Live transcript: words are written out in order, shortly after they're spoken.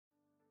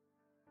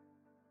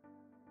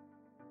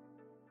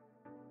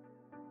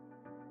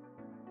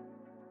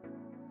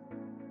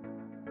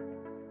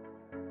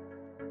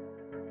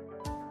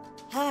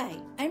Hi,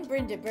 I'm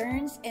Brenda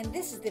Burns, and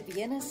this is the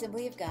Vienna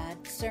Assembly of God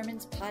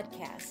Sermons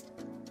Podcast.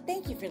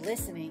 Thank you for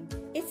listening.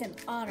 It's an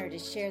honor to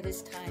share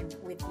this time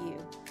with you.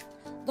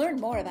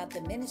 Learn more about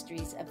the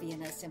ministries of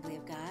Vienna Assembly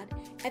of God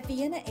at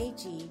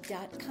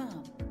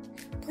viennaag.com.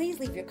 Please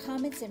leave your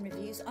comments and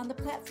reviews on the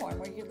platform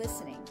where you're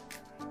listening.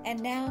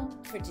 And now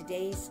for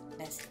today's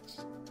message.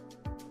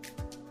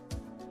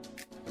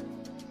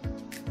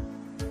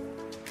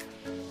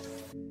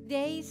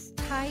 Today's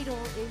title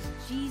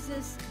is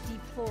Jesus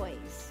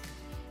Deploys.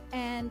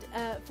 And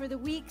for the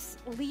weeks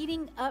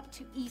leading up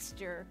to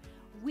Easter,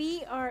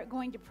 we are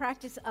going to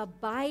practice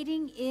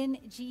abiding in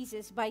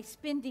Jesus by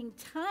spending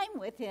time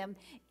with him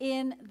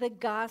in the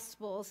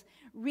Gospels,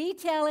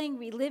 retelling,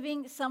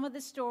 reliving some of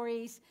the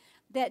stories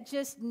that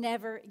just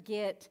never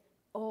get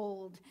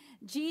old.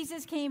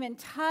 Jesus came and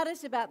taught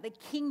us about the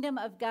kingdom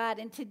of God,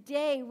 and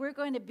today we're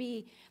going to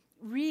be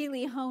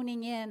really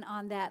honing in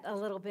on that a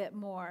little bit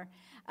more.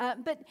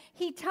 But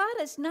he taught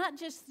us not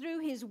just through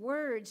his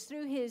words,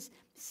 through his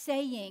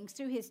sayings,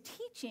 through his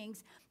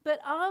teachings, but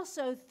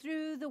also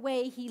through the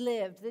way he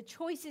lived, the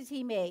choices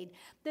he made,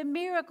 the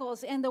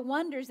miracles and the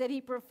wonders that he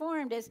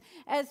performed,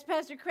 as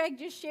Pastor Craig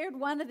just shared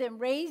one of them,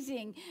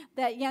 raising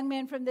that young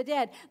man from the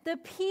dead, the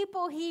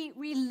people he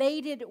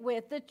related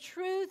with, the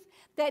truth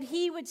that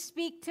he would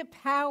speak to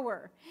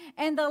power,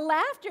 and the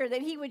laughter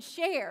that he would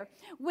share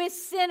with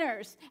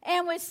sinners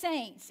and with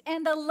saints,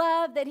 and the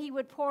love that he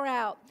would pour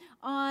out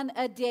on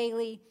a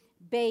daily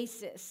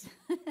basis.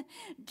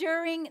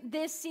 During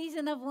this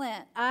season of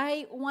Lent,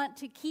 I want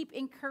to keep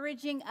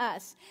encouraging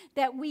us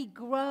that we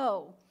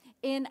grow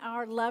in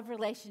our love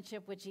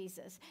relationship with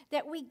Jesus,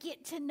 that we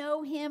get to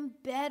know him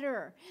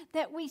better,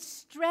 that we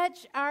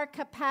stretch our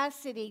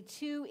capacity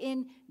to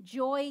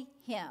enjoy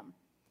him.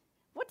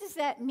 What does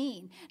that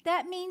mean?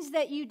 That means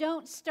that you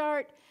don't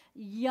start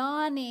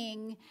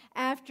yawning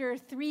after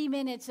 3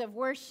 minutes of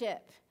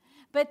worship,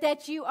 but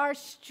that you are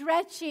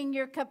stretching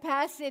your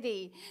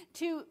capacity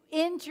to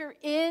enter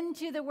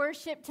into the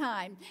worship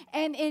time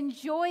and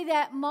enjoy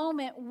that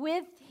moment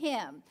with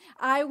him.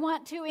 I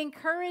want to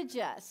encourage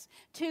us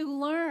to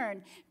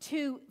learn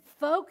to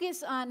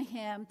focus on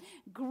him,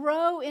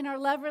 grow in our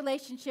love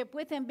relationship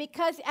with him,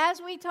 because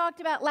as we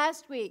talked about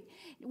last week,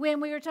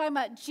 when we were talking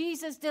about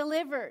Jesus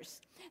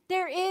delivers,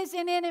 there is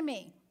an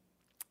enemy.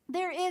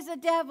 There is a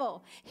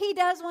devil. He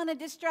does want to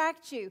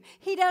distract you.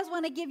 He does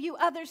want to give you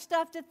other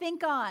stuff to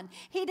think on.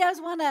 He does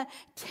want to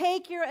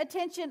take your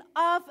attention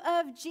off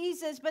of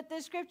Jesus, but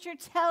the scripture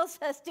tells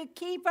us to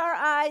keep our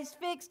eyes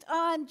fixed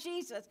on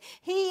Jesus.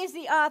 He is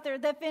the author,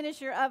 the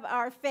finisher of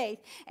our faith.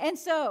 And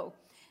so,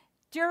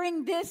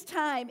 during this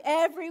time,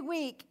 every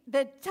week,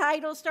 the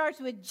title starts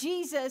with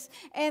Jesus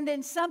and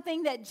then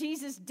something that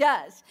Jesus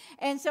does.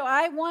 And so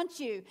I want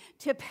you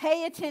to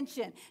pay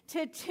attention,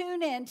 to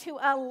tune in, to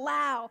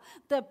allow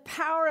the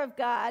power of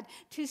God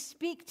to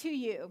speak to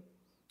you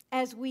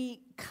as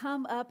we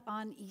come up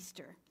on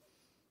Easter.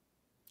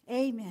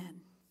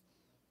 Amen.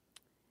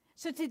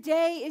 So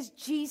today is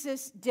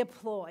Jesus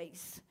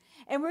Deploys.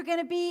 And we're going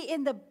to be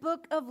in the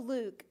book of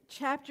Luke,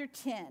 chapter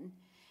 10.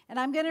 And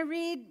I'm going to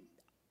read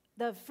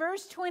the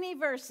first 20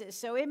 verses,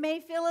 so it may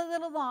feel a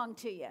little long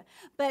to you,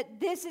 but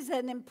this is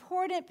an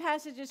important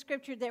passage of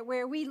scripture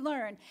where we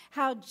learn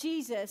how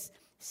Jesus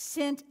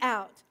sent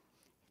out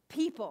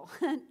people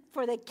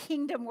for the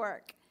kingdom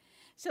work.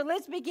 So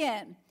let's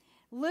begin.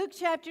 Luke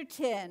chapter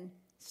 10,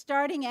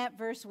 starting at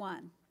verse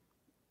 1.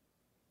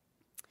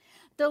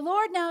 The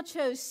Lord now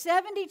chose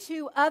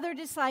 72 other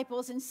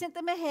disciples and sent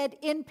them ahead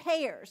in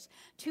pairs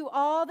to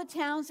all the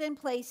towns and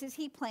places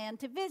he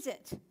planned to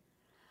visit.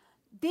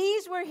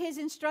 These were his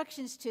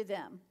instructions to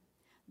them.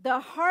 The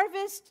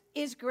harvest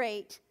is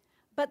great,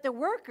 but the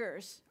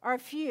workers are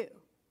few.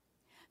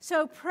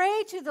 So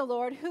pray to the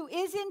Lord who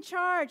is in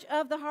charge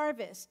of the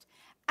harvest.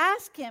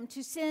 Ask him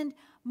to send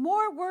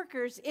more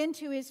workers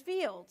into his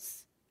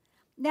fields.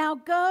 Now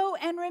go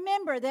and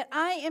remember that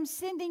I am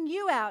sending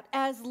you out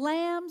as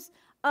lambs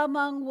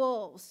among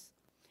wolves.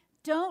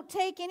 Don't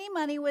take any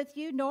money with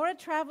you, nor a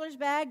traveler's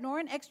bag, nor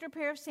an extra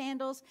pair of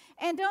sandals,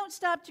 and don't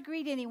stop to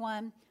greet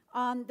anyone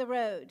on the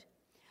road.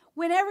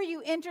 Whenever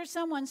you enter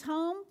someone's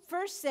home,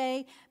 first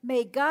say,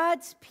 "May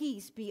God's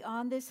peace be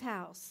on this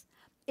house."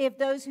 If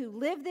those who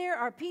live there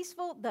are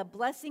peaceful, the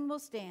blessing will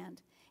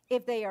stand.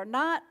 If they are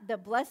not, the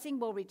blessing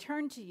will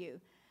return to you.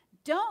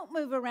 Don't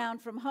move around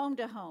from home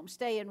to home.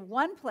 Stay in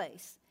one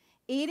place,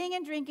 eating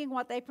and drinking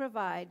what they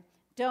provide.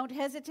 Don't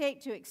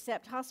hesitate to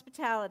accept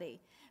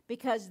hospitality,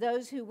 because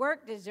those who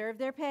work deserve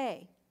their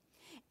pay.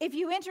 If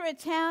you enter a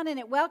town and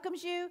it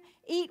welcomes you,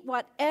 eat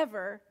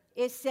whatever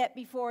is set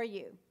before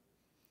you.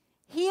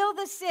 Heal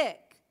the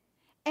sick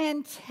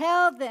and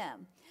tell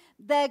them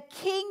the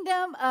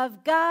kingdom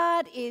of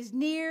God is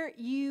near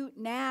you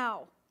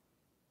now.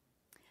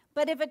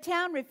 But if a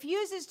town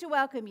refuses to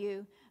welcome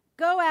you,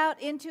 go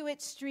out into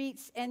its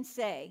streets and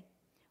say,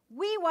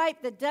 "We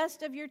wipe the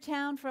dust of your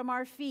town from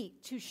our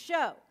feet to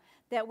show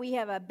that we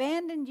have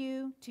abandoned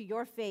you to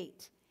your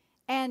fate.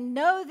 And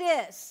know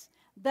this,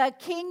 the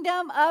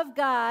kingdom of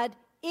God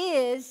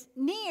is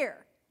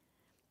near."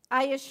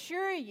 I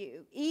assure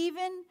you,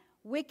 even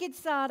wicked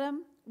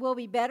Sodom will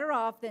be better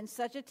off than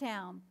such a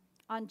town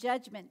on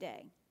Judgment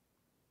Day.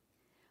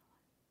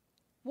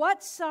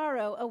 What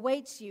sorrow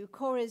awaits you,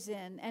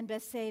 Chorazin and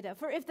Bethsaida?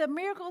 For if the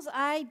miracles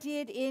I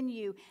did in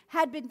you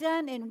had been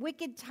done in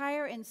wicked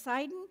Tyre and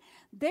Sidon,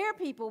 their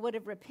people would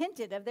have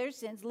repented of their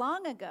sins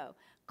long ago,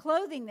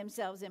 clothing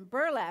themselves in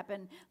burlap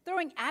and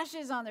throwing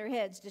ashes on their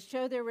heads to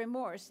show their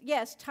remorse.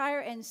 Yes, Tyre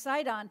and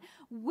Sidon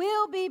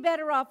will be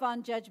better off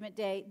on Judgment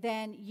Day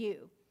than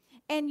you.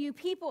 And you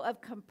people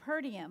of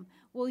Capernaum,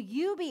 will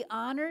you be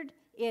honored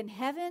in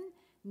heaven?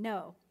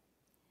 No,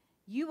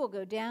 you will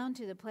go down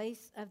to the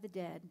place of the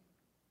dead.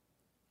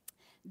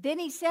 Then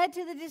he said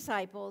to the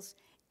disciples,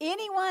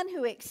 anyone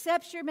who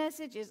accepts your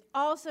message is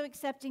also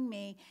accepting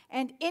me,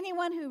 and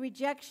anyone who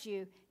rejects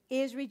you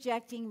is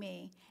rejecting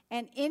me,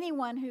 and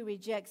anyone who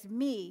rejects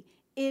me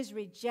is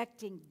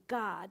rejecting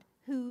God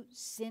who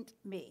sent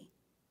me.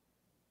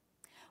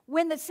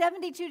 When the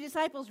 72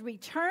 disciples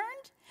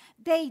returned,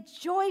 they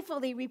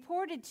joyfully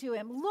reported to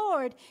him,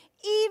 Lord,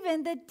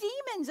 even the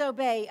demons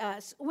obey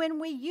us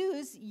when we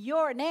use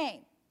your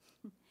name.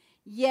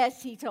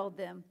 Yes, he told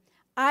them,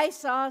 I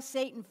saw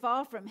Satan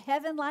fall from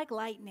heaven like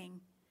lightning.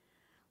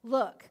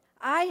 Look,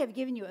 I have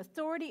given you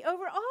authority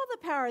over all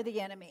the power of the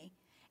enemy,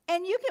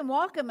 and you can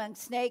walk among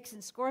snakes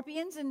and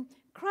scorpions and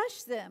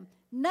crush them.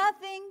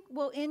 Nothing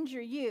will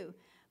injure you.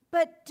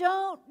 But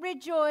don't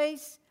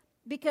rejoice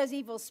because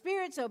evil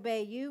spirits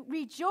obey you.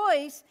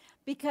 Rejoice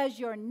because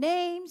your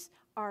names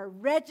are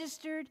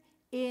registered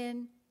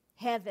in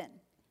heaven.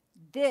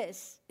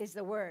 This is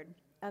the word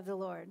of the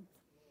Lord.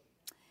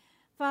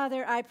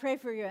 Father, I pray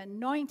for your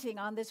anointing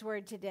on this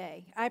word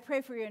today. I pray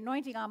for your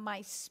anointing on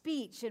my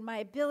speech and my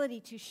ability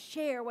to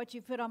share what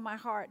you put on my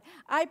heart.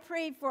 I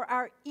pray for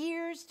our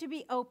ears to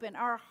be open,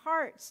 our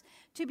hearts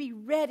to be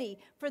ready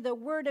for the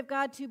word of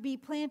God to be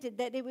planted,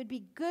 that it would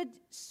be good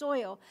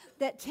soil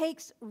that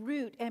takes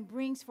root and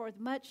brings forth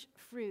much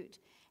fruit.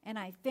 And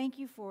I thank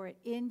you for it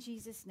in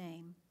Jesus'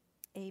 name.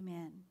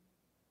 Amen.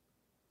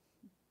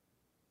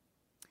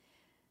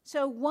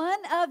 So one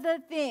of the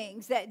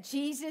things that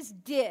Jesus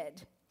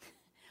did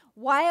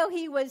while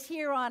he was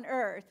here on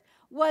earth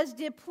was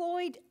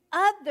deployed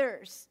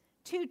others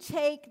to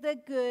take the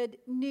good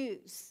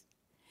news.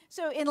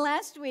 So in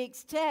last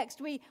week's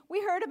text, we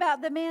heard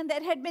about the man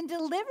that had been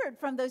delivered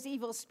from those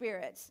evil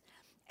spirits.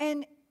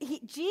 And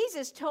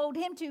Jesus told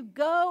him to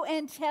go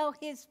and tell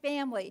his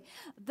family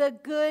the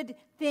good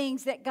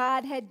things that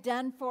God had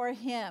done for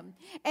him.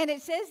 And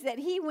it says that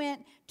he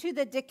went to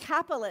the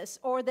Decapolis,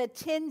 or the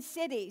 10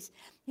 cities.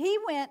 He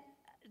went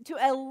to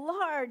a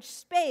large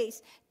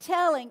space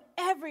telling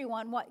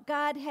everyone what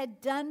God had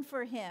done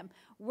for him,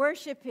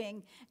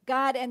 worshiping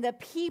God, and the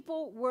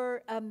people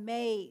were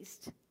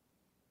amazed.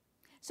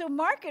 So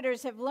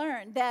marketers have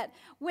learned that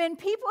when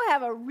people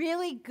have a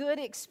really good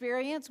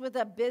experience with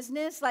a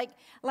business, like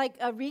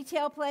a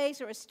retail place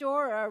or a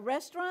store or a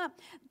restaurant,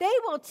 they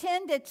will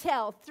tend to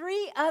tell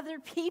 3 other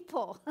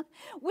people.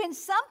 When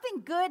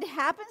something good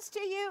happens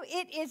to you,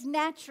 it is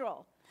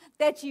natural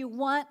that you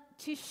want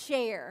to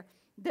share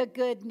the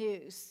good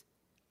news.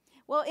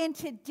 Well, in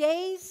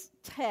today's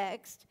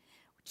text,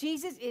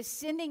 Jesus is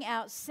sending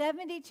out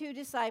 72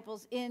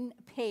 disciples in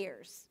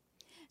pairs.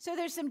 So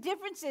there's some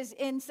differences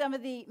in some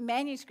of the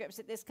manuscripts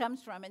that this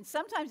comes from. And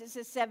sometimes it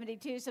says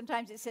 72,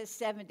 sometimes it says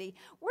 70.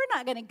 We're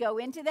not going to go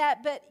into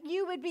that, but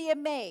you would be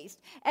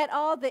amazed at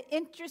all the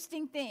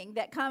interesting thing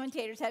that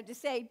commentators have to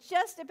say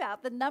just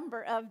about the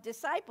number of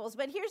disciples.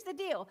 But here's the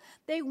deal.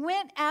 They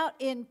went out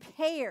in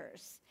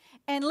pairs.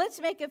 And let's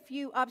make a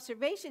few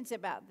observations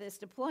about this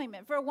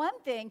deployment. For one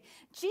thing,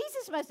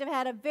 Jesus must have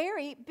had a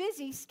very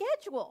busy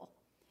schedule.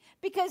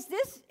 Because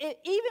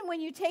even when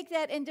you take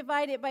that and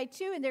divide it by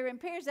 2 and they're in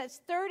pairs,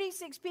 that's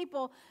 36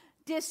 people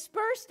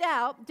dispersed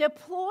out,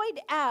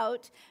 deployed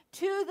out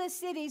to the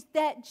cities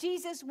that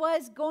Jesus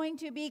was going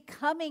to be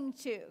coming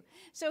to.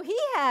 So he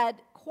had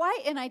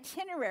quite an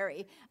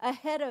itinerary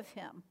ahead of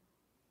him.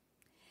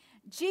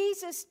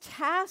 Jesus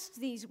tasked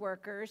these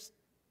workers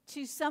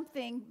to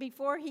something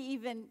before he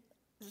even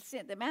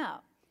sent them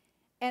out,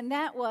 and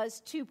that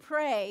was to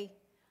pray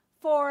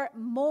for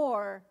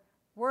more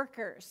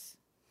workers.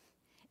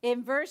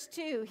 In verse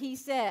 2, he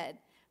said,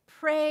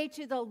 pray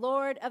to the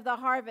Lord of the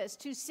harvest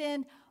to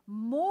send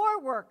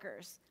more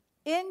workers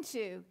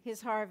into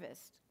his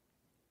harvest.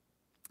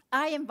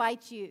 I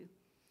invite you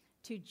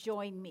to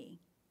join me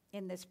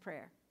in this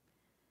prayer.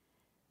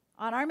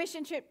 On our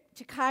mission trip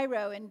to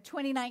Cairo in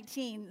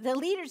 2019, the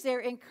leaders there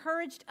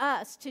encouraged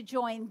us to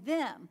join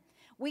them.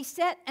 We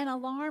set an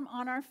alarm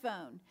on our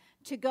phone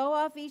to go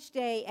off each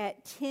day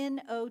at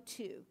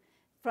 10:02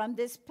 from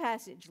this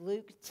passage,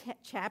 Luke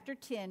chapter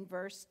 10,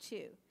 verse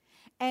 2.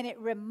 And it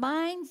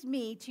reminds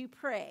me to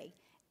pray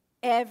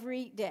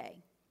every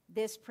day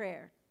this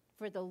prayer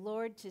for the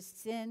Lord to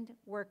send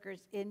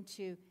workers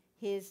into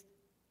his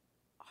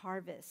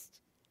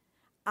harvest.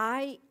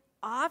 I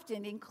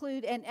often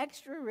include an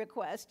extra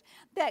request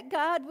that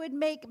God would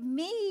make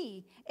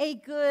me a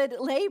good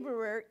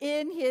laborer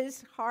in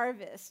his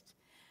harvest.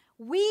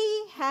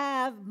 We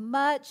have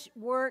much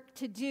work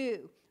to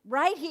do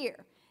right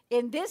here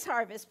in this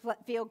harvest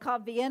field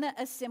called Vienna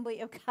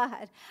Assembly of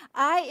God.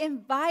 I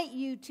invite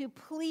you to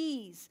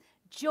please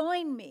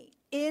join me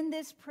in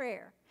this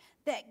prayer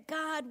that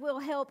God will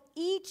help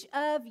each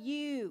of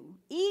you,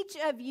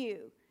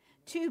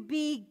 to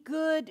be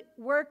good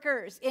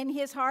workers in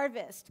his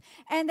harvest,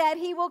 and that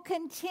he will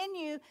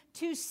continue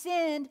to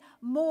send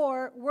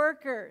more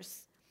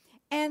workers.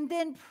 And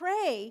then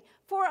pray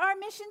for our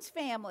missions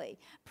family.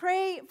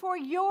 Pray for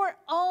your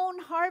own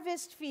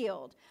harvest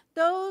field,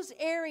 those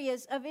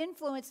areas of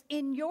influence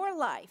in your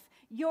life,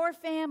 your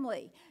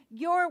family,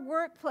 your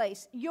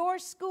workplace, your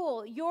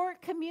school, your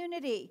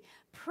community.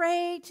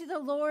 Pray to the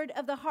Lord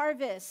of the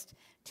harvest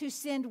to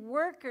send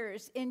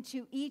workers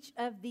into each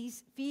of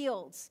these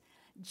fields.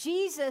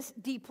 Jesus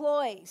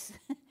deploys.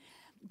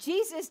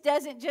 Jesus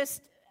doesn't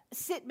just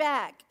sit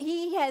back.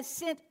 He has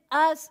sent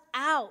us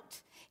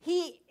out.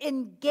 He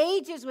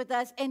engages with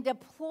us and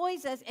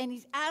deploys us, and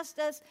he's asked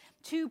us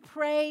to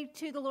pray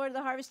to the Lord of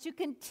the harvest to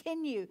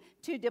continue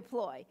to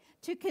deploy,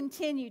 to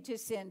continue to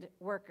send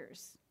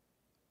workers.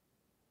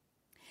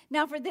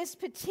 Now, for this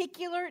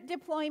particular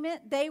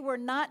deployment, they were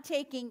not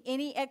taking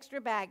any extra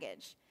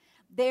baggage.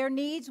 Their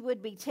needs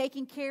would be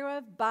taken care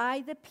of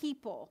by the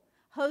people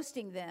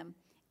hosting them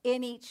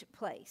in each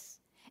place.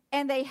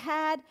 And they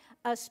had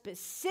a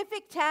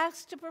specific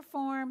task to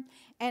perform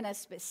and a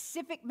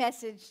specific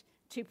message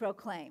to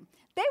proclaim.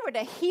 They were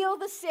to heal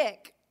the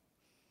sick.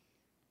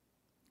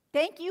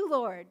 Thank you,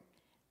 Lord.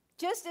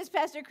 Just as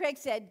Pastor Craig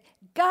said,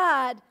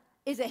 God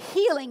is a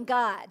healing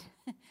God.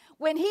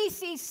 When he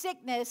sees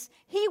sickness,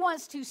 he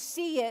wants to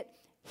see it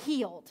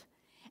healed.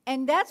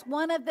 And that's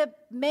one of the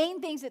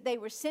main things that they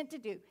were sent to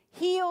do,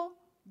 heal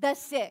the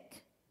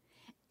sick.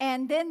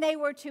 And then they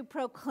were to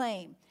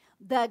proclaim,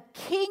 the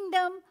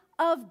kingdom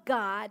of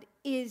God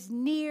is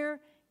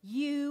near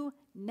you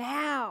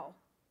now.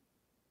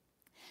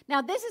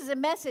 Now, this is a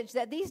message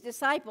that these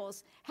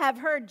disciples have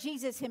heard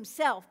Jesus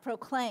himself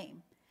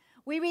proclaim.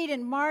 We read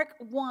in Mark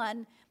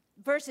 1,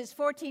 verses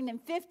 14 and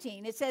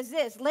 15, it says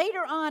this: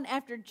 later on,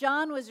 after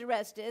John was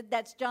arrested,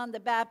 that's John the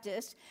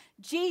Baptist,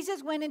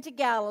 Jesus went into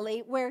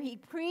Galilee where he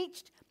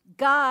preached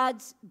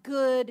God's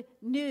good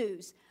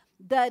news.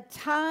 The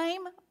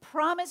time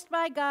promised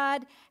by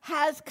God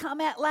has come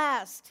at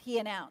last, he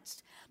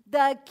announced.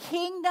 The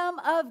kingdom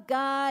of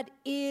God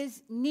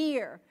is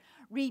near.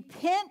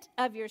 Repent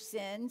of your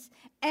sins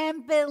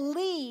and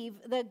believe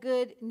the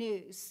good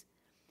news.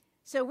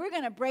 So we're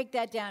going to break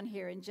that down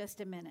here in just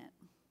a minute.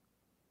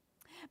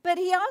 But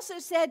he also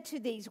said to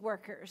these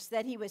workers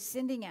that he was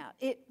sending out,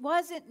 it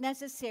wasn't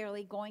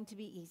necessarily going to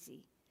be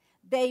easy.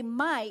 They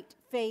might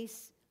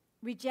face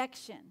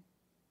rejection.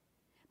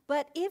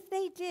 But if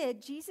they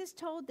did, Jesus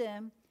told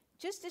them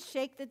just to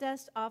shake the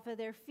dust off of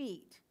their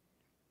feet.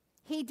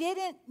 He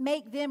didn't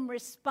make them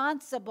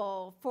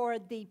responsible for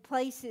the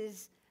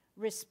place's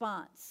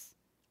response.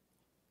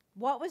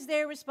 What was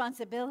their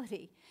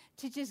responsibility?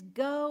 To just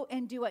go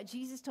and do what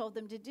Jesus told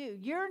them to do.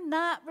 You're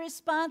not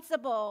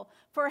responsible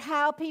for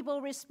how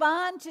people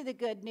respond to the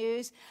good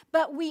news,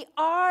 but we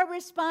are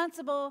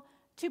responsible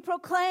to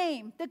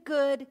proclaim the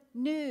good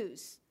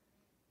news.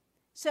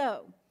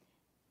 So,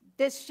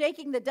 this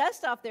shaking the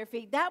dust off their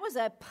feet, that was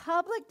a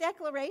public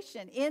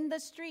declaration in the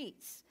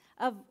streets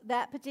of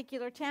that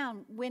particular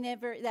town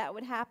whenever that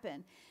would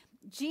happen.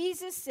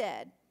 Jesus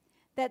said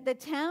that the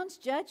town's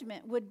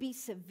judgment would be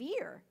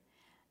severe.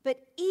 But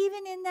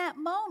even in that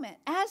moment,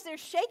 as they're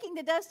shaking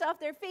the dust off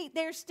their feet,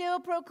 they're still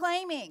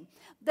proclaiming,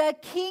 the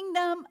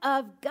kingdom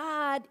of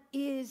God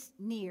is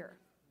near.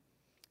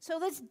 So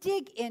let's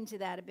dig into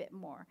that a bit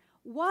more.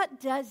 What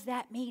does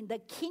that mean, the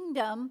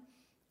kingdom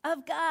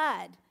of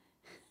God?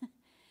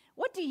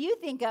 What do you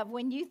think of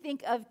when you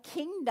think of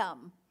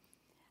kingdom?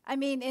 I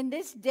mean, in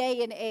this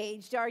day and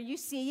age, are you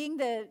seeing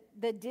the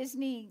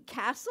Disney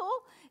castle?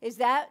 Is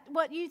that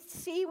what you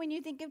see when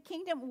you think of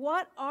kingdom?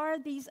 What are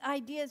these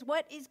ideas?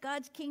 What is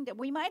God's kingdom?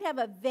 We might have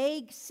a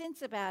vague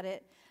sense about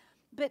it,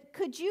 but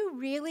could you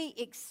really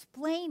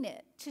explain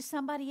it to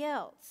somebody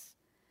else?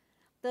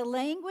 The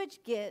language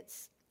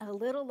gets a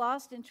little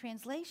lost in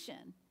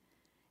translation.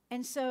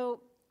 And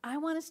so I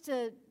want us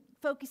to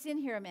focus in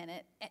here a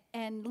minute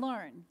and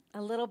learn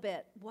a little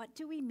bit. What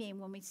do we mean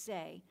when we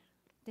say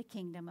the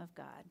kingdom of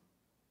God?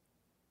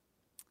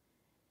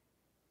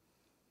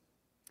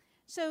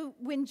 So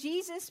when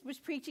Jesus was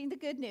preaching the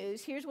good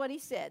news, here's what he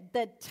said.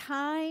 The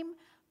time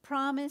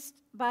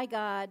promised by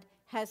God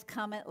has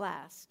come at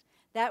last.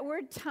 That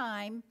word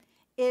time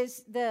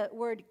is the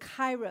word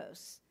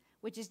kairos,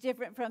 which is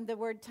different from the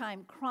word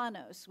time,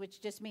 chronos,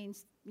 which just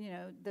means,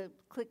 the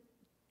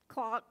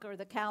clock or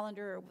the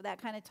calendar or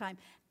that kind of time.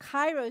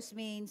 Kairos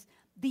means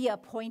the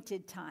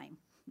appointed time,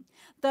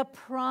 the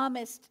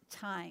promised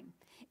time.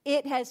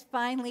 It has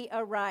finally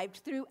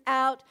arrived.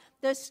 Throughout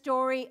the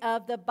story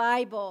of the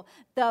Bible,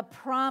 the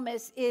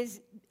promise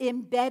is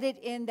embedded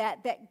in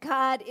that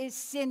God is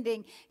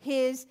sending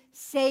his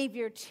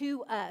Savior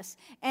to us,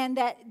 and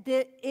that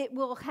it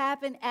will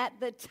happen at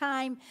the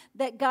time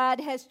that God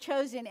has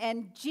chosen.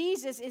 And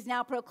Jesus is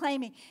now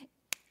proclaiming,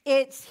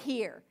 It's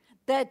here.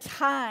 The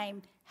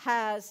time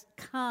has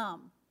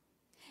come.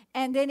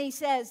 And then he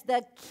says,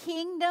 the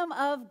kingdom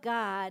of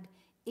God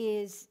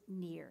is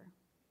near.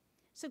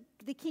 So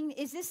the king,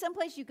 is this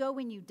someplace you go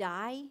when you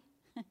die?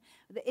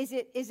 Is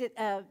it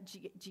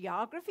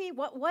geography?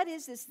 What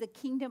is this? The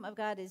kingdom of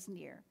God is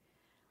near.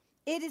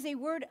 It is a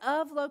word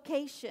of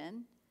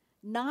location,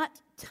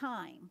 not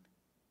time.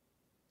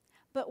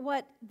 But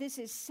what this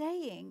is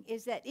saying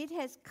is that it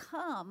has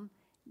come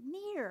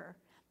near.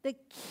 The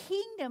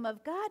kingdom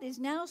of God is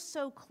now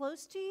so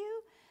close to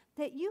you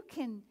that you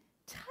can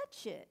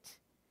touch it.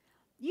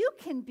 You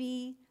can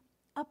be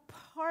a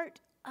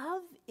part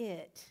of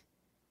it.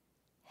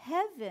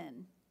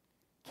 Heaven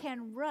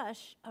can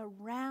rush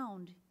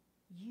around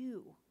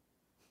you.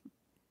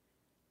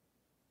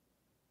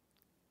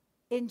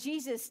 In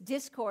Jesus'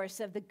 discourse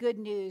of the good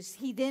news,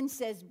 he then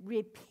says,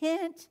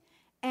 repent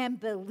and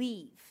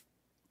believe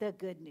the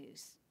good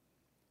news.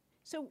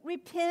 So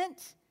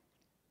repent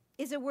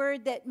is a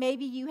word that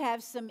maybe you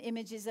have some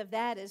images of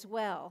that as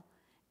well.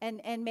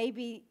 And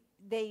maybe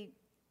they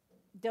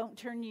don't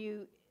turn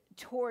you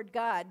toward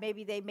God.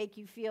 Maybe they make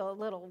you feel a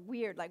little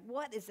weird. Like,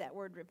 what is that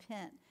word,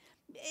 repent?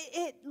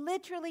 It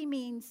literally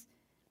means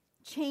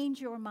change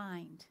your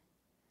mind.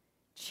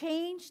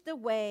 Change the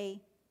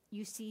way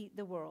you see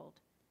the world.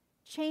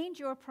 Change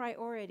your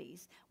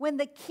priorities. When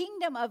the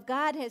kingdom of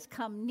God has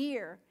come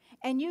near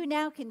and you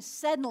now can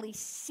suddenly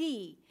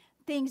see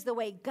things the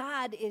way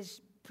God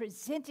is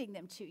presenting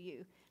them to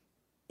you,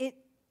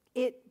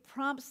 it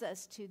prompts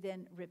us to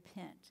then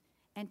repent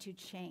and to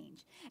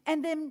change.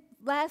 And then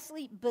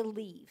lastly,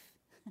 believe.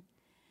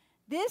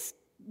 This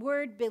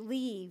word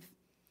believe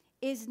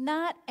is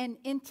not an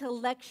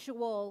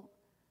intellectual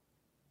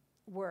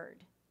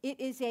word. It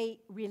is a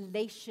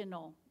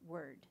relational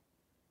word.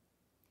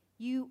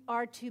 You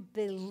are to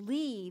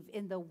believe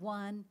in the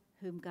one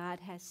whom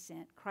God has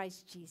sent,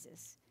 Christ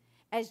Jesus.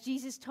 As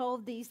Jesus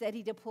told these that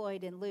he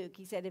deployed in Luke,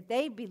 he said, if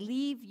they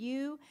believe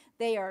you,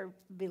 they are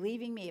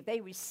believing me. If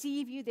they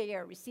receive you, they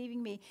are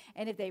receiving me.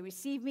 And if they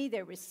receive me,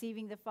 they're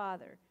receiving the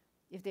Father.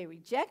 If they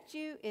reject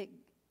you, it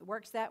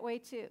works that way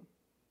too.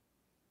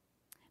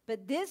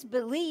 But this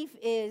belief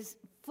is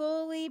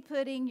fully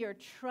putting your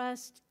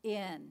trust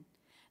in.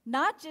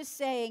 Not just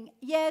saying,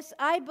 yes,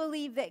 I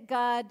believe that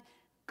God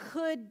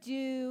could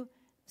do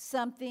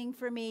something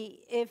for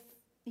me if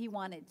he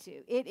wanted to.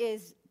 It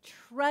is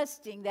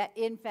trusting that,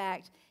 in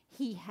fact,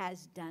 he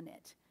has done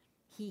it.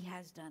 He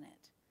has done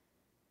it.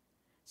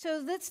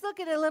 So let's look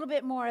at a little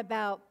bit more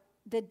about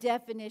the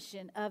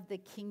definition of the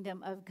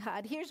kingdom of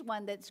God. Here's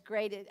one that's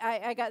great.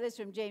 I got this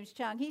from James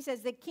Chung. He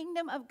says, the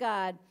kingdom of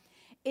God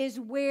is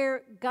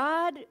where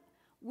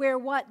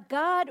what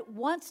God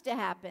wants to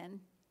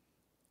happen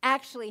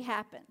actually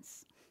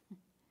happens.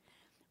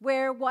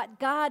 Where what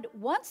God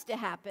wants to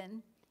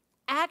happen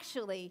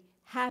actually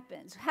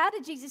happens. How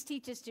did Jesus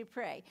teach us to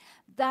pray?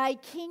 Thy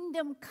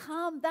kingdom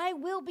come, thy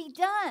will be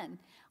done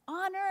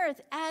on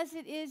earth as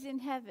it is in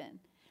heaven.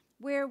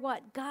 Where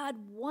what God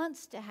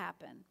wants to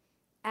happen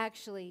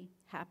actually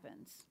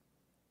happens.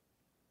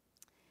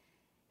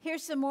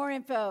 Here's some more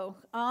info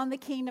on the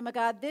kingdom of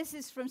God. This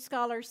is from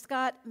scholar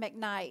Scott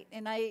McKnight,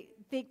 and I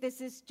think this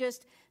is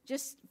just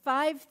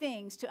 5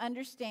 things to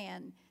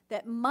understand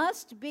that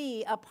must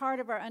be a part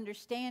of our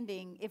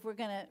understanding if we're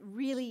going to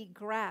really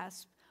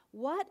grasp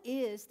what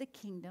is the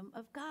kingdom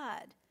of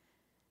God.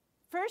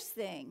 First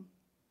thing,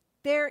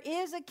 there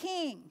is a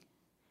king.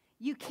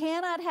 You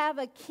cannot have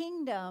a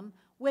kingdom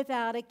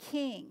without a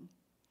king.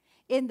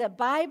 In the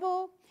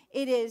Bible,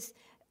 it is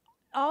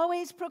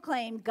always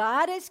proclaimed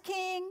God is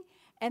king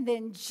and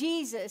then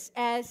Jesus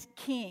as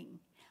king.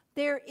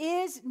 There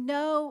is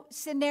no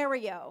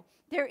scenario.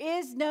 There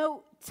is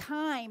no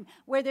time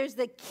where there's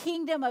the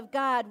kingdom of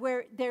God,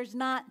 where there's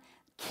not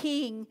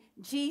King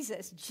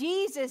Jesus.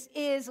 Jesus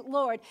is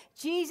Lord.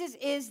 Jesus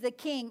is the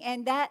King,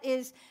 and that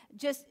is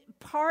just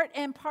part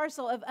and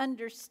parcel of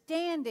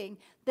understanding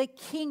the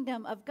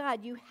kingdom of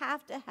God. You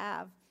have to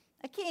have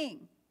a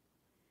king.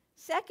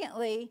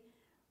 Secondly,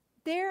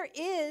 there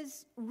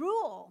is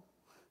rule.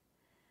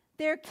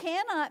 There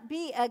cannot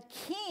be a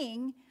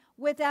king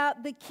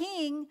without the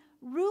king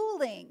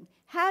ruling,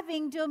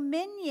 having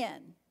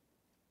dominion.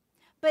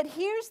 But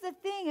here's the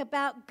thing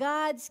about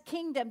God's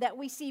kingdom that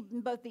we see in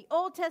both the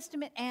Old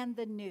Testament and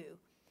the New.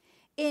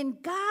 In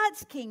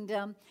God's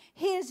kingdom,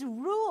 his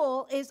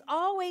rule is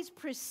always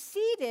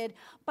preceded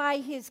by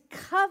his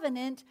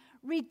covenant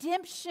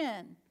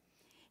redemption.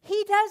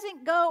 He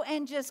doesn't go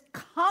and just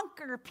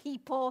conquer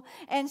people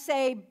and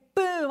say,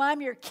 boom,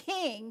 I'm your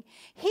king.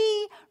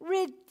 He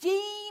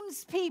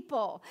redeems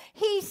people.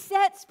 He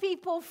sets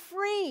people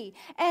free.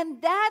 And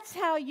that's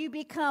how you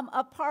become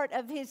a part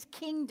of his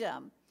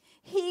kingdom.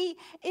 He,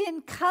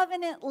 in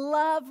covenant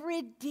love,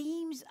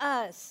 redeems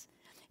us.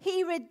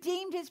 He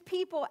redeemed his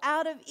people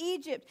out of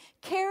Egypt,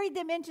 carried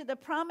them into the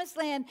promised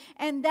land,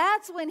 and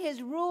that's when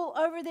his rule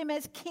over them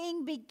as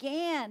king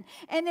began.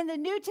 And in the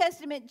New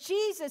Testament,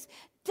 Jesus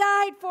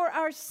died for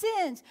our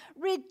sins,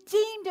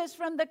 redeemed us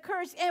from the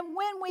curse. And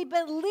when we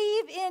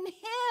believe in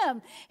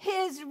him,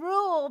 his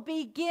rule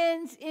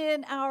begins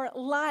in our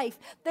life.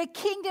 The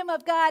kingdom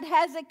of God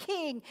has a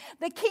king.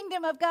 The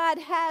kingdom of God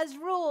has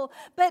rule.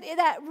 But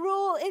that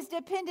rule is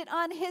dependent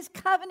on his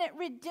covenant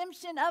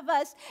redemption of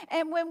us.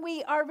 And when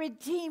we are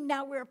redeemed,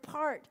 now we're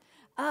part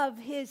of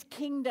his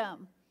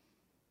kingdom.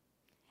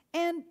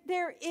 And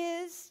there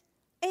is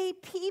a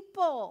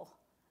people.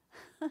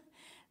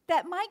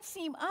 That might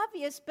seem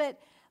obvious,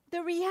 but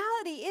the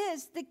reality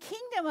is the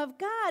kingdom of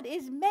God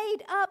is made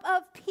up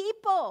of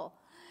people.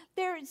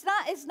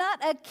 It's not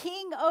a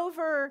king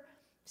over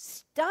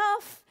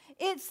stuff.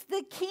 It's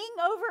the king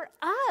over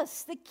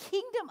us. The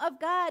kingdom of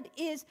God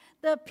is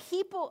the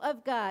people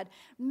of God,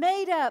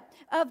 made up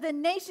of the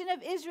nation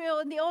of Israel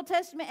in the Old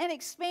Testament and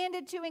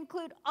expanded to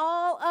include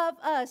all of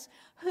us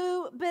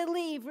who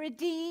believe,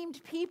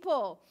 redeemed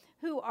people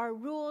who are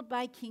ruled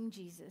by King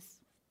Jesus.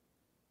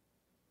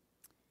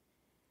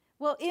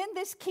 Well, in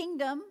this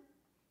kingdom,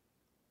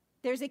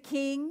 there's a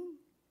king,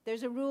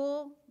 there's a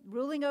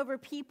ruling over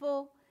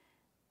people,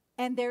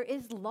 and there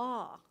is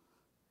law.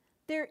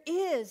 There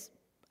is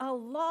a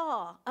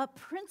law, a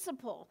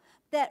principle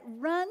that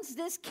runs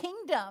this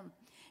kingdom.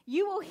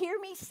 You will hear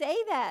me say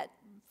that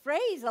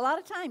phrase a lot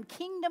of time,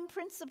 kingdom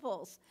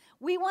principles.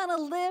 We want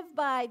to live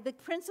by the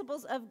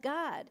principles of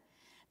God.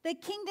 The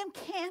kingdom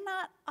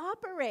cannot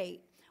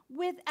operate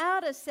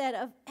without a set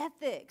of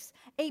ethics,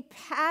 a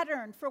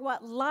pattern for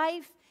what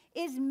life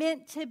is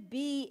meant to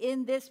be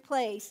in this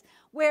place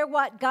where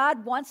what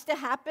God wants to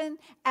happen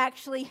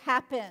actually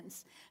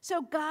happens.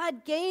 So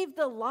God gave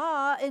the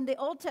law in the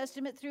Old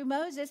Testament through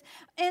Moses,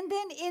 and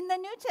then in the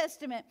New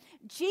Testament,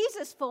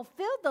 Jesus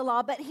fulfilled the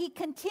law, but he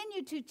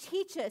continued to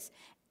teach us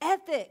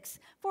ethics.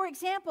 For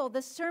example,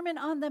 the Sermon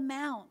on the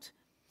Mount.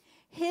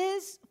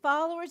 His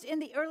followers in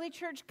the early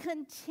church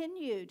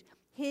continued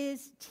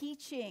his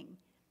teaching.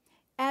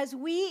 As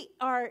we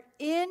are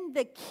in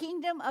the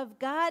kingdom of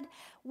God,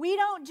 we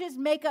don't just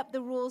make up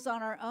the rules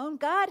on our own.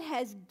 God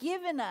has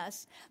given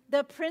us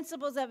the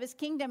principles of his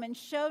kingdom and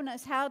shown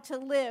us how to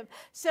live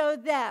so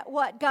that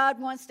what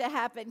God wants to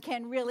happen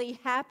can really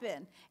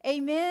happen.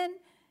 Amen?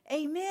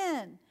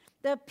 Amen.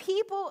 The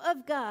people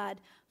of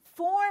God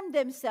form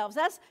themselves.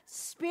 That's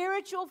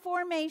spiritual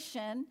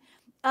formation,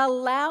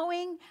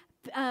 allowing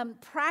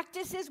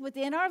practices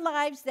within our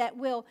lives that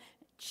will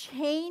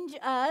change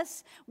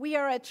us. We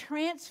are a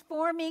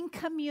transforming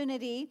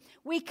community.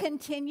 We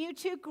continue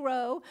to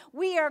grow.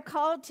 We are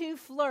called to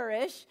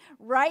flourish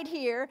right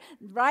here,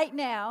 right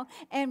now.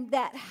 And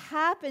that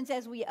happens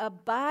as we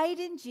abide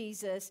in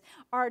Jesus,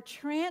 are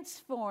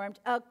transformed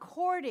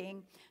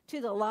according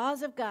to the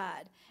laws of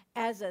God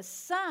as a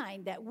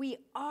sign that we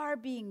are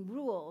being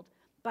ruled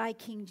by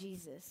King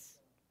Jesus.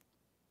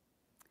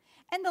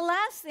 And the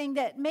last thing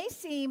that may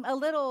seem a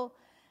little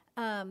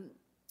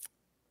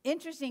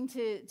interesting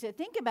to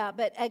think about,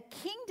 but a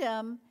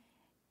kingdom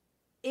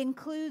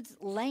includes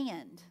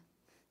land.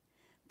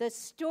 The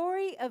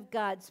story of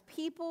God's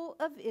people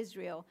of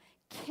Israel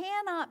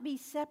cannot be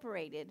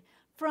separated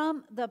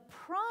from the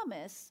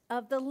promise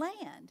of the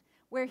land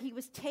where he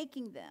was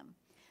taking them.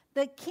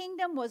 The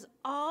kingdom was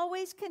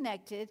always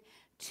connected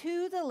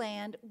to the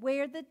land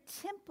where the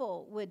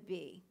temple would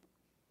be.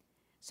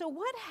 So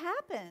what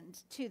happened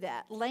to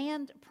that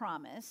land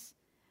promise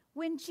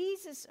when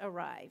Jesus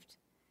arrived?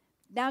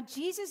 Now,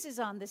 Jesus is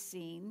on the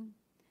scene.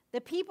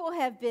 The people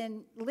have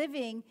been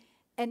living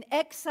an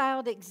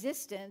exiled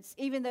existence,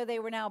 even though they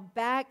were now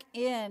back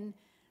in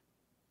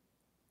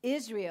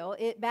Israel,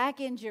 back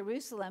in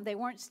Jerusalem. They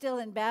weren't still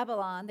in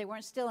Babylon. They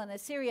weren't still in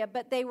Assyria,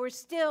 but they were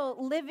still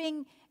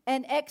living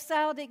an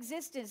exiled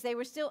existence. They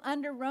were still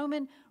under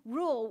Roman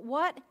rule.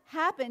 What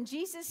happened?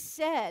 Jesus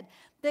said,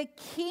 the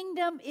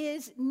kingdom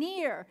is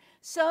near,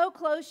 so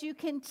close you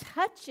can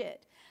touch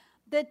it.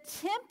 The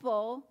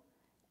temple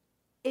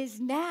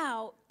is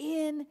now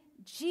in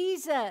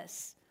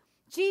Jesus.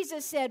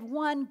 Jesus said,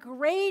 one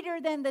greater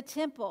than the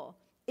temple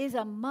is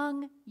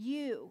among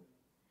you.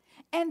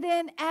 And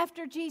then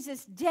after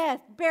Jesus'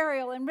 death,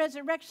 burial, and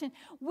resurrection,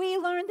 we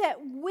learn that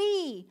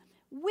we,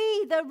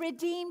 the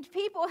redeemed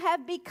people,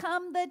 have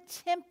become the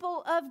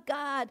temple of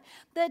God,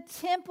 the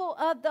temple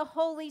of the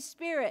Holy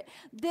Spirit.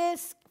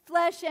 This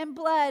flesh and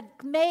blood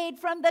made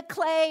from the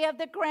clay of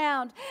the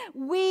ground.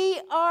 We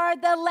are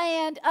the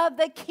land of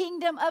the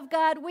kingdom of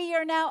God. We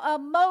are now a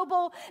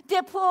mobile,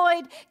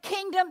 deployed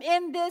kingdom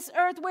in this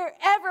earth.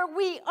 Wherever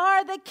we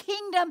are, the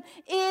kingdom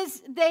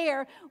is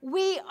there.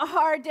 We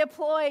are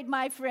deployed,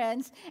 my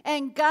friends,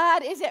 and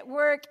God is at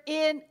work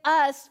in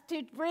us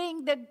to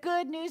bring the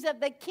good news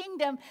of the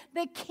kingdom.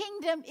 The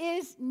kingdom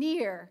is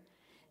near.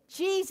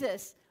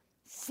 Jesus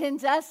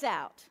sends us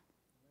out.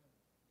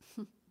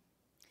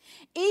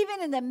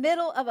 Even in the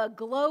middle of a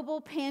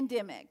global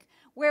pandemic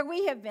where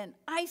we have been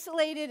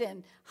isolated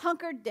and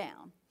hunkered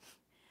down,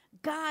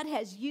 God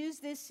has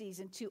used this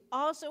season to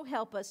also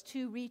help us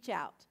to reach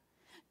out,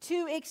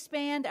 to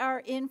expand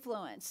our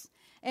influence.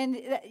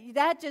 And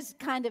that just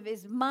kind of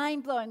is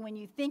mind-blowing when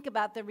you think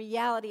about the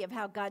reality of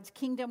how God's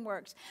kingdom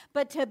works.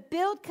 But to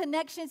build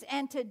connections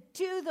and to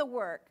do the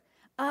work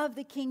of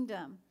the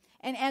kingdom.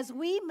 And as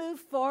we move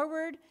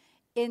forward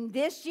in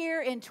this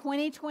year, in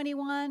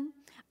 2021,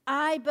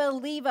 I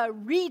believe a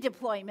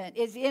redeployment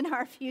is in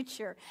our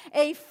future.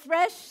 A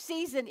fresh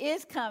season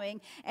is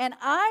coming, and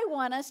I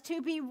want us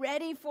to be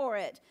ready for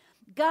it.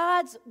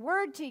 God's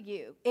word to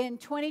you in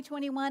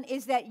 2021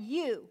 is that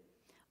you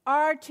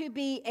are to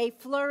be a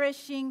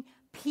flourishing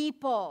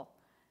people.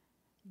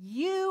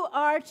 You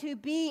are to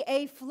be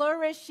a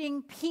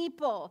flourishing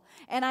people.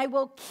 And I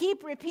will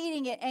keep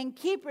repeating it and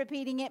keep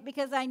repeating it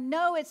because I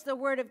know it's the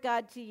word of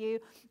God to you.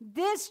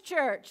 This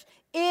church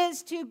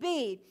is to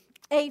be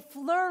a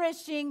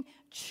flourishing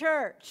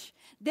church.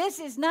 This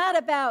is not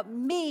about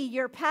me,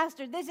 your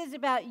pastor. This is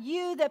about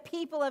you, the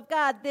people of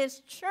God.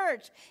 This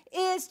church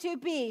is to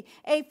be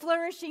a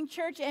flourishing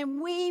church,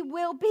 and we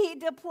will be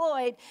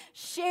deployed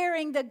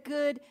sharing the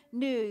good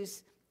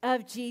news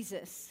of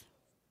Jesus.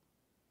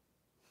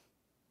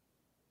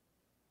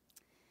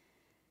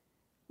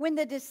 When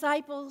the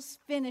disciples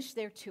finished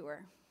their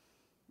tour,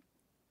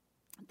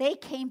 they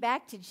came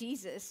back to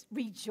Jesus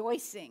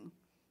rejoicing.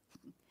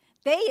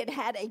 They had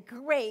had a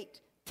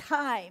great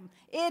time.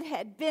 It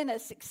had been a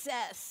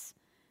success.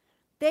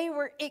 They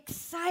were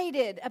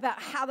excited about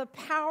how the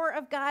power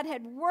of God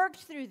had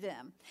worked through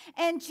them.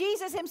 And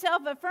Jesus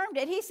himself affirmed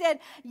it. He said,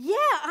 yeah,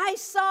 I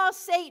saw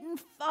Satan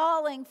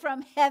falling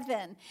from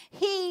heaven.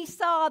 He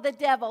saw the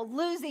devil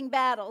losing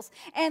battles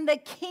and the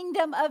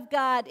kingdom of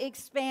God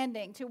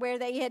expanding to where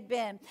they had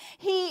been.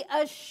 He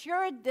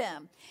assured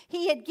them.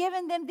 He had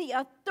given them the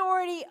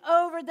authority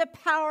over the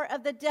power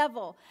of the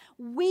devil.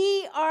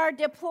 We are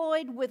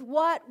deployed with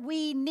what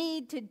we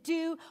need to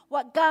do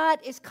what God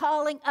is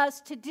calling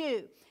us to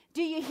do.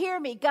 Do you hear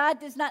me?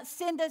 God does not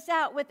send us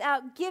out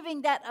without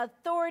giving that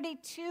authority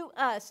to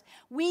us.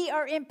 We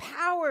are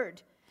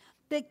empowered.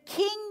 The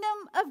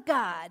kingdom of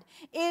God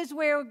is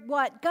where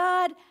what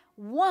God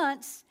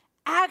wants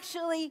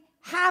actually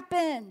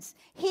happens.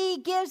 He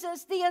gives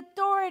us the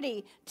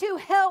authority to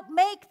help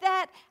make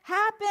that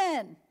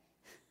happen.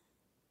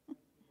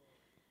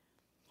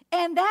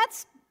 And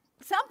that's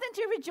something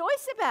to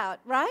rejoice about,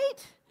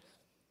 right?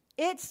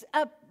 It's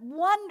a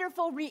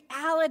wonderful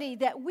reality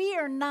that we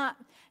are not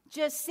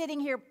just sitting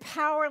here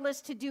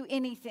powerless to do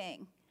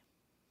anything.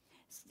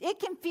 It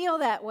can feel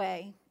that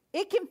way.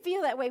 It can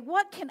feel that way.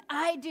 What can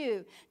I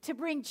do to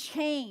bring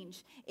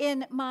change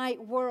in my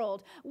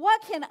world?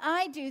 What can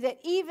I do that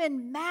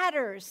even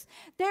matters?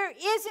 There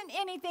isn't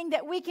anything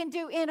that we can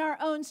do in our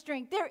own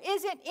strength. There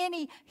isn't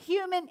any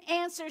human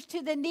answers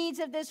to the needs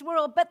of this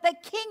world, but the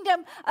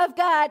kingdom of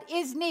God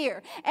is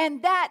near.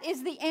 And that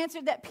is the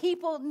answer that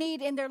people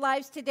need in their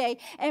lives today.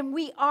 And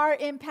we are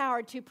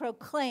empowered to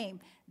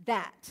proclaim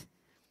that.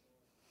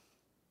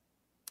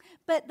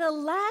 But the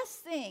last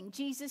thing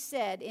Jesus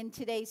said in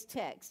today's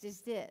text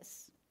is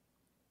this.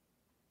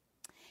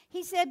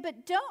 He said,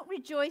 but don't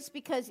rejoice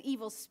because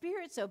evil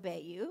spirits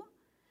obey you.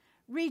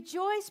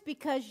 Rejoice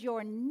because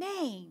your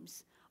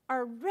names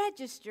are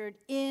registered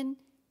in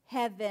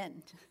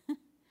heaven.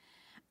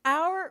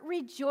 Our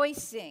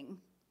rejoicing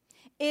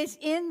is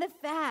in the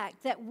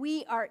fact that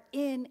we are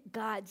in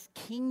God's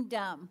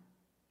kingdom.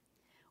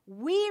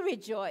 We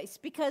rejoice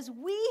because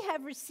we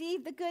have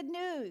received the good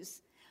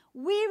news.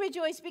 We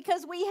rejoice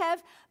because we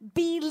have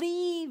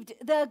believed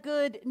the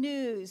good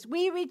news.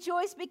 We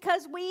rejoice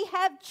because we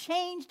have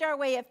changed our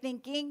way of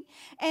thinking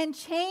and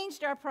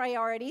changed our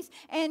priorities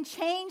and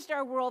changed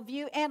our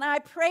worldview. And I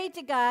pray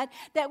to God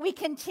that we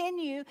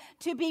continue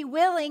to be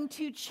willing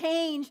to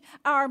change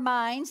our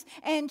minds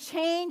and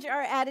change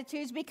our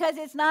attitudes, because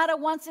it's not a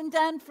once and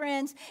done,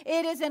 friends.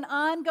 It is an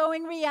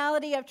ongoing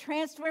reality of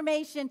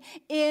transformation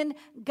in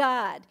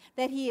God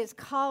that He has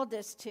called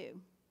us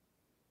to.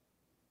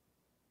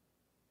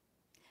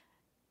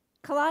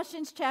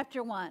 Colossians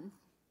chapter 1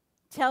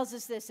 tells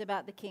us this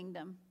about the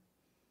kingdom.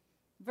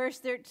 Verse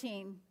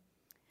 13,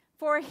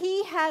 for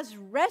He has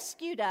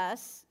rescued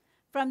us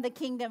from the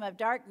kingdom of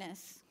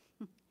darkness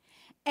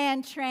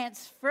and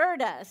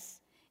transferred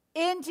us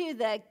into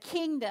the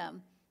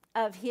kingdom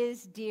of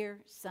His dear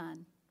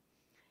Son,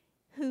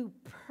 who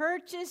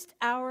purchased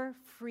our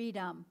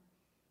freedom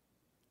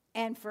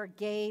and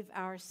forgave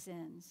our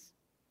sins.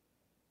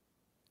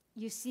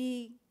 You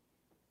see,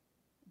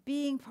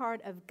 being part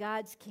of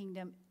God's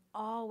kingdom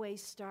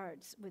always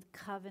starts with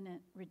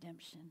covenant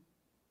redemption.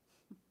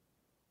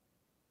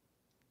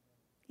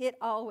 It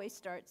always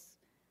starts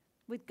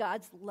with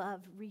God's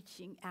love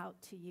reaching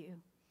out to you.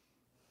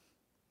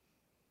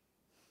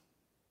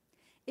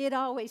 It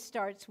always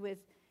starts with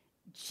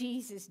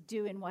Jesus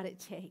doing what it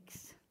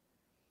takes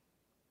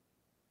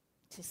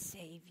to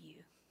save you.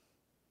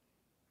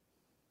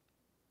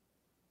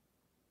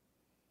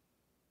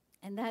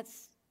 And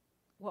that's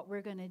what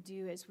we're going to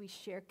do as we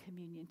share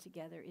communion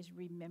together, is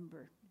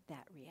remember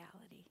that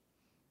reality.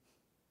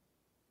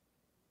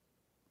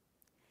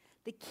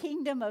 The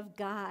kingdom of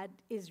God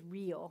is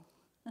real.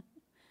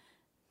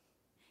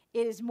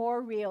 It is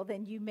more real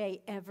than you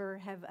may ever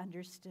have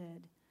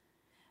understood.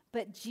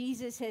 But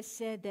Jesus has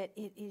said that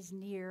it is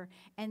near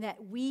and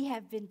that we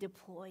have been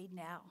deployed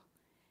now.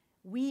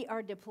 We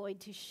are deployed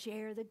to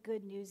share the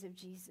good news of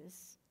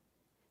Jesus,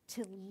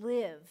 to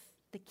live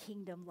the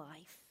kingdom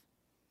life.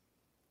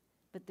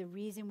 But the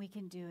reason we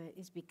can do it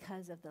is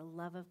because of the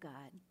love of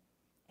God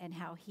and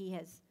how he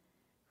has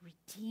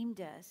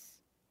redeemed us,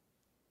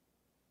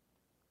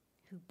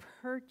 who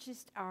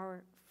purchased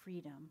our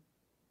freedom.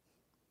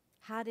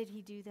 How did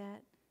he do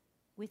that?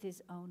 With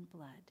his own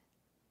blood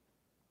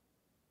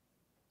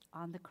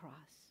on the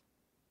cross.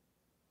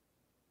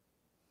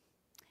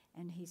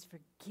 And he's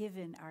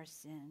forgiven our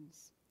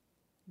sins,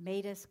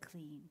 made us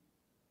clean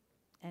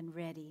and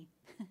ready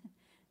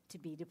to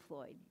be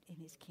deployed in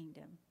his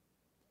kingdom.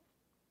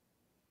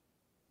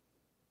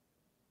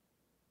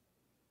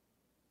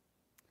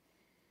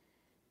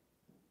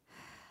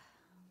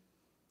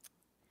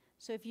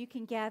 So if you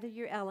can gather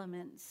your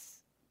elements.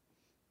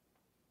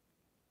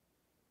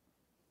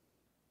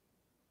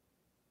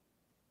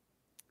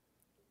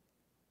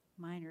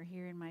 Mine are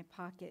here in my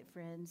pocket,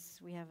 friends.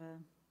 We have a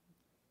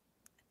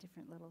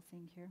different little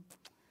thing here.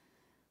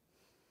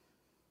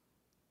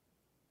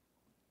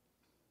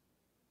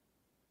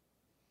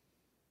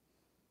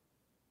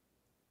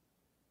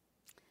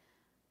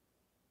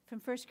 From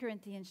 1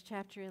 Corinthians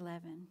chapter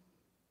 11.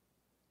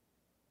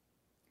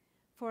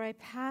 For I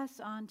pass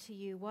on to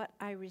you what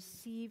I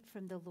received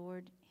from the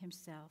Lord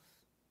himself.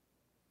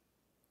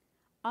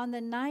 On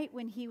the night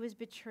when he was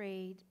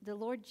betrayed, the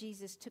Lord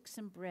Jesus took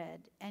some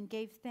bread and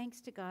gave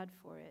thanks to God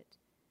for it.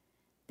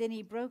 Then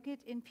he broke it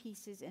in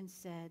pieces and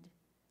said,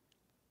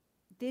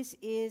 "This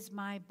is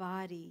my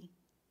body,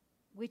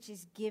 which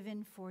is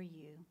given for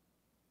you.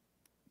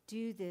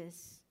 Do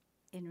this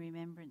in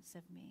remembrance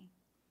of me."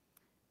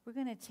 We're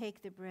going to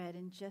take the bread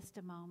in just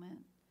a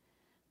moment.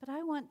 But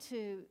I want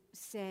to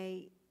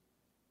say,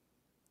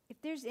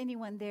 if there's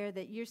anyone there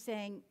that you're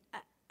saying,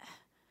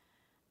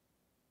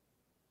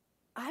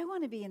 I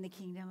want to be in the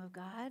kingdom of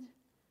God.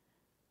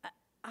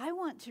 I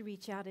want to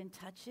reach out and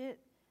touch it.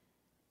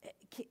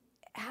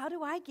 How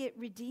do I get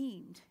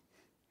redeemed?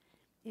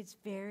 It's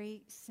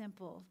very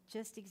simple.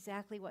 Just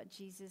exactly what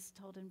Jesus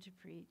told him to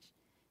preach.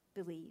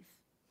 Believe.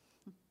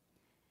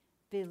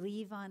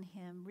 Believe on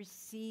him.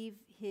 Receive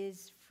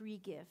his free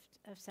gift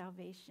of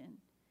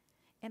salvation.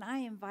 And I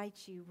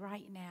invite you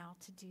right now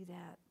to do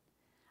that.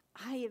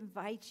 I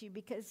invite you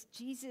because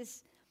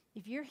Jesus,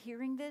 if you're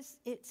hearing this,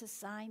 it's a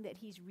sign that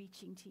he's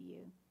reaching to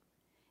you.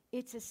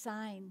 It's a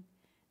sign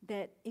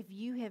that if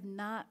you have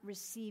not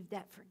received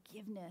that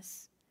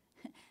forgiveness,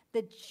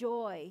 the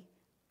joy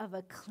of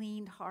a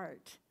clean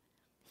heart,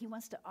 he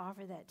wants to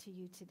offer that to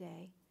you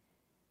today.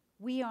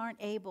 We aren't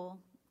able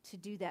to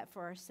do that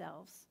for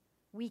ourselves.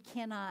 We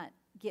cannot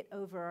get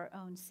over our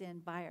own sin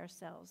by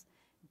ourselves.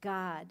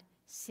 God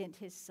sent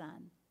his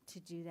son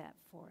to do that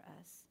for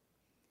us.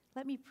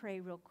 Let me pray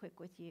real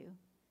quick with you,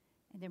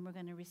 and then we're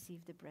going to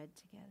receive the bread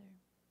together.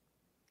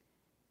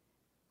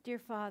 Dear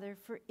Father,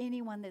 for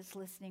anyone that's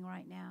listening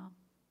right now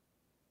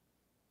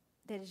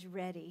that is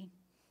ready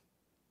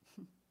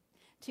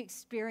to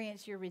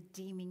experience your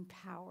redeeming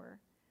power,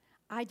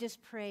 I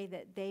just pray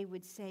that they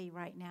would say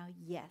right now,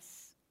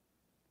 yes.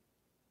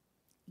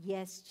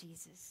 Yes,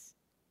 Jesus.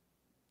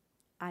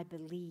 I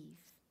believe.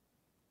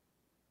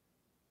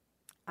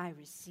 I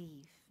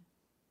receive.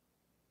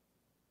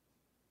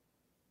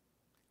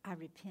 I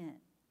repent.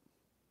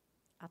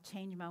 I'll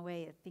change my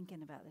way of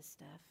thinking about this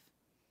stuff.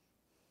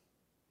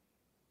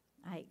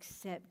 I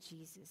accept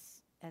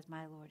Jesus as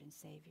my Lord and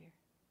Savior.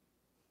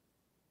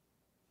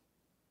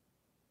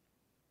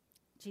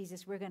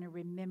 Jesus, we're going to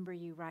remember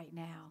you right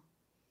now,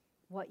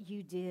 what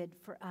you did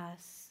for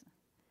us,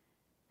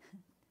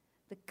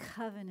 the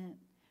covenant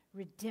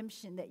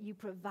redemption that you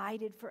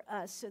provided for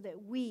us so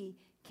that we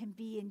can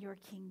be in your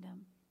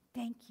kingdom.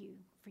 Thank you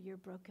for your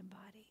broken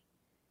body.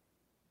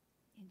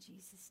 In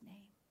Jesus'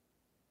 name.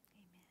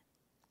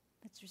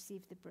 Let's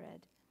receive the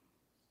bread.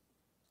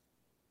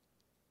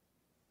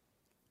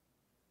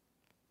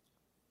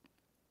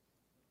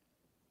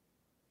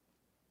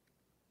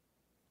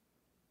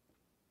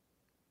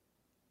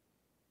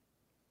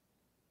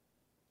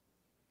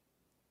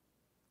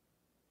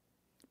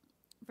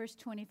 Verse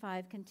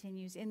 25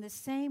 continues, "In the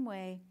same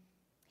way,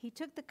 he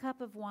took the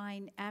cup of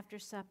wine after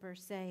supper,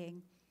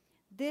 saying,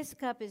 'This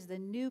cup is the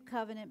new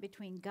covenant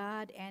between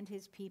God and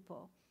his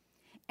people,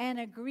 an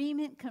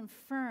agreement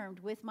confirmed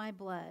with my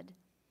blood.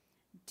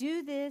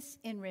 Do this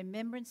in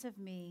remembrance of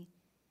me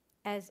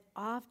as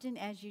often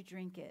as you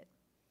drink it.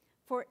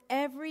 For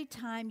every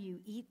time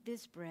you eat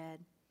this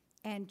bread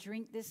and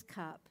drink this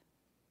cup,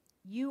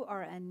 you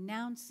are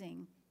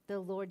announcing the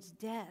Lord's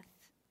death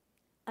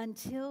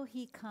until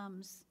he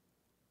comes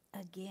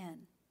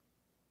again.'"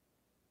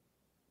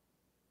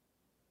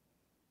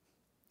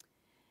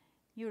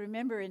 You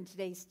remember in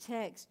today's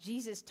text,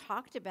 Jesus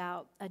talked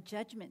about a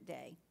judgment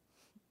day.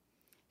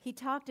 He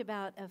talked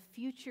about a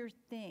future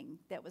thing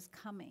that was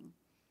coming.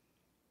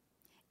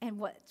 And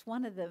what's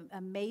one of the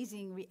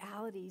amazing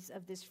realities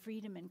of this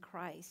freedom in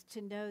Christ,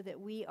 to know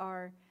that we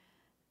are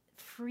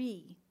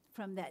free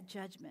from that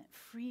judgment,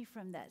 free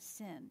from that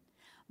sin.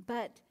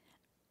 But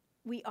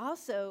we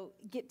also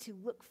get to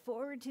look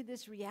forward to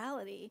this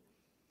reality.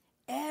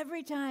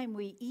 Every time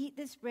we eat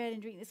this bread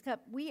and drink this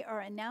cup, we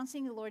are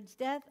announcing the Lord's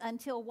death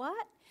until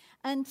what?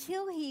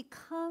 Until he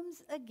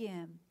comes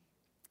again.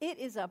 It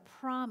is a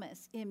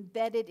promise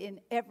embedded in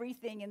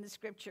everything in the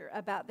scripture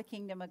about the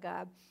kingdom of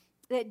God,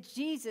 that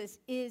Jesus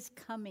is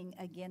coming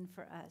again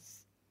for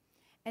us.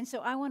 And so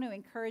I want to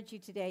encourage you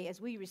today as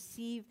we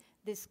receive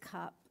this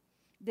cup,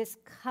 this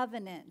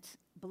covenant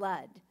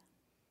blood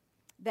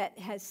that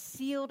has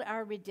sealed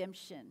our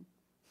redemption.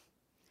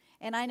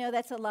 And I know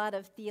that's a lot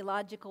of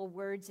theological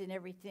words and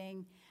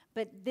everything,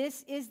 but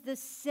this is the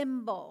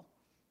symbol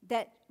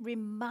that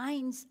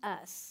reminds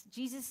us.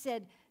 Jesus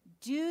said,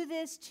 do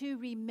this to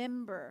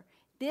remember.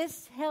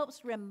 This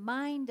helps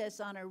remind us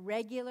on a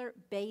regular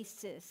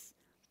basis.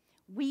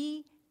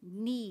 We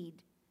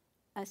need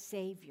a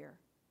Savior,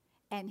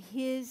 and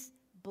his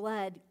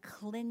blood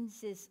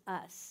cleanses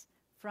us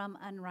from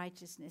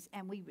unrighteousness,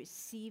 and we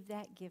receive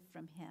that gift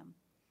from him.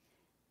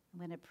 I'm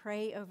going to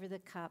pray over the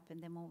cup,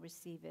 and then we'll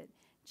receive it.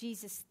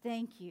 Jesus,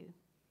 thank you.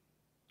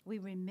 We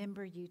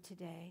remember you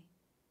today.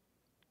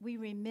 We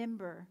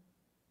remember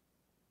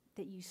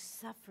that you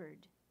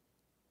suffered,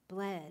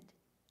 bled,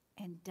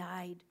 and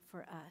died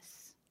for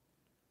us.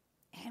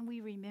 And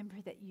we remember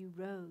that you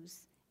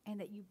rose and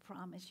that you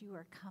promise you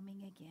are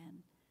coming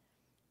again.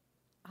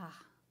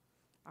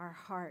 Our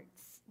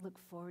hearts look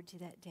forward to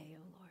that day,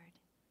 O Lord.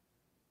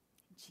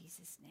 In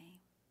Jesus' name,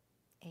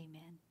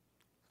 amen.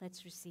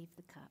 Let's receive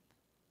the cup.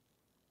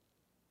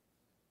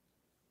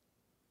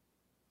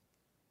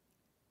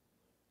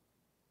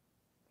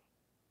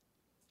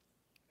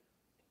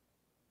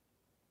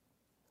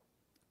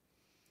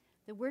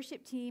 The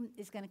worship team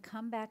is going to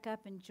come back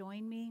up and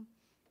join me.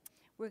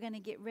 We're going to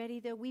get ready,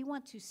 though. We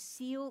want to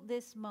seal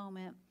this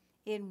moment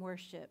in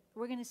worship.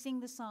 We're going to sing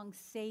the song,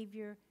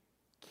 Savior,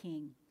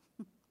 King.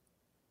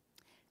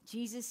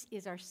 Jesus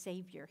is our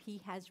Savior.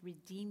 He has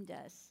redeemed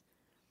us.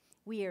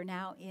 We are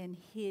now in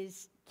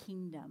his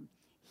kingdom.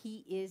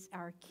 He is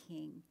our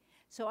King.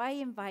 So I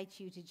invite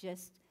you to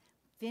just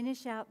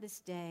finish out this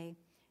day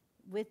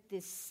with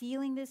this,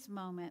 sealing this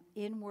moment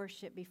in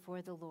worship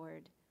before the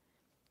Lord.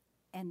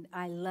 And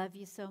I love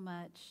you so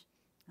much.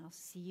 I'll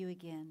see you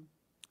again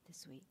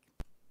this week.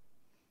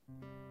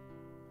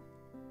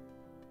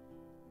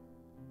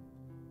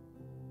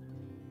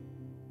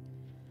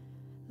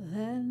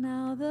 Let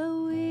now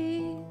the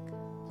weak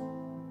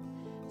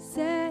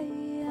say,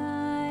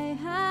 I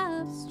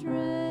have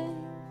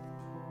strength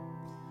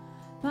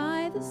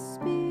by the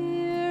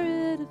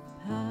Spirit of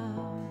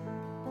power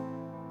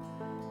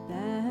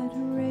that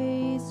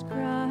raised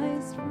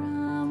Christ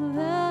from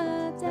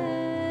the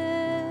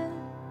dead.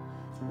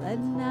 Let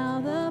now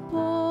the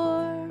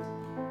poor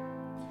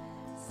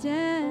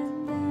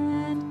stand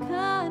and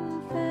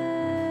confess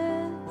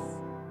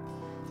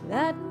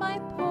that my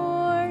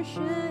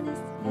portion is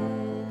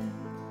Him,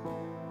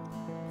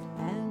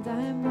 and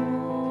I'm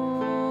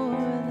more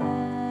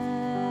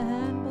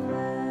than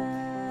blessed.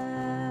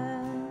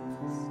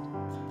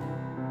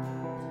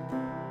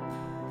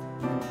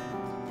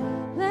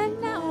 Let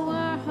now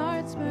our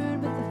hearts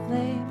burn with the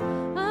flame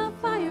of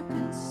fire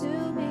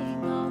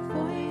consuming all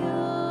for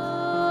your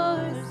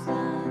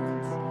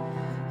Son's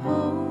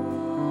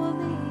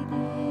holy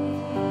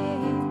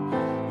name.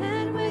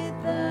 And with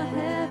the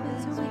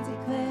heavens we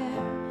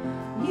declare,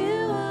 you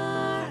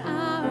are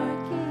our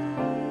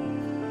King.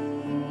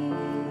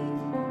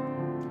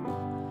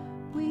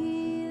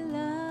 We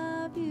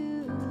love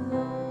you,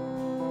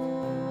 Lord.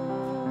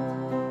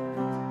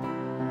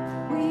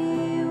 We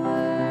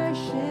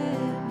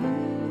worship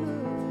you.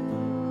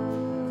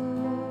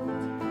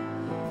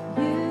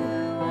 You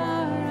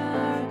are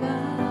our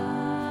God.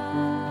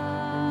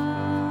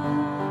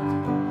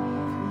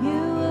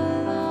 You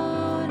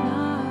alone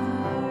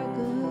are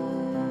good.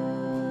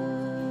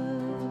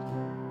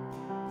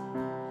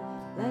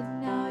 Let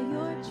now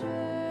your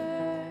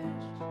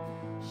church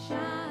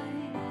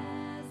shine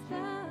as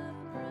the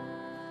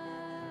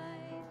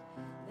bride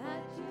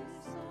that you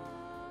saw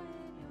in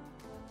your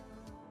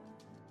heart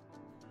as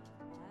you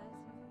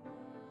offered up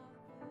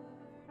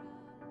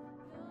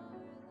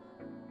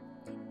your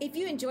love. If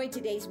you enjoyed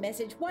today's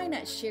message, why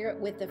not share it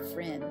with a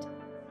friend?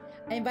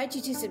 I invite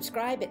you to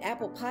subscribe at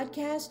Apple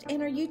Podcast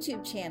and our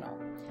YouTube channel.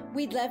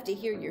 We'd love to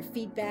hear your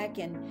feedback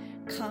and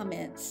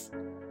comments.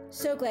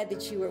 So glad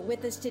that you were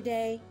with us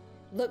today.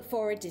 Look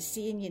forward to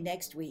seeing you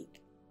next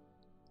week.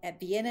 At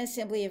Vienna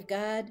Assembly of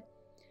God,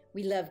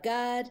 we love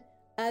God,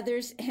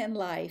 others, and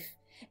life,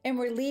 and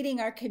we're leading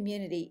our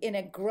community in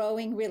a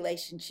growing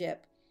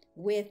relationship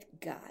with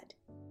God.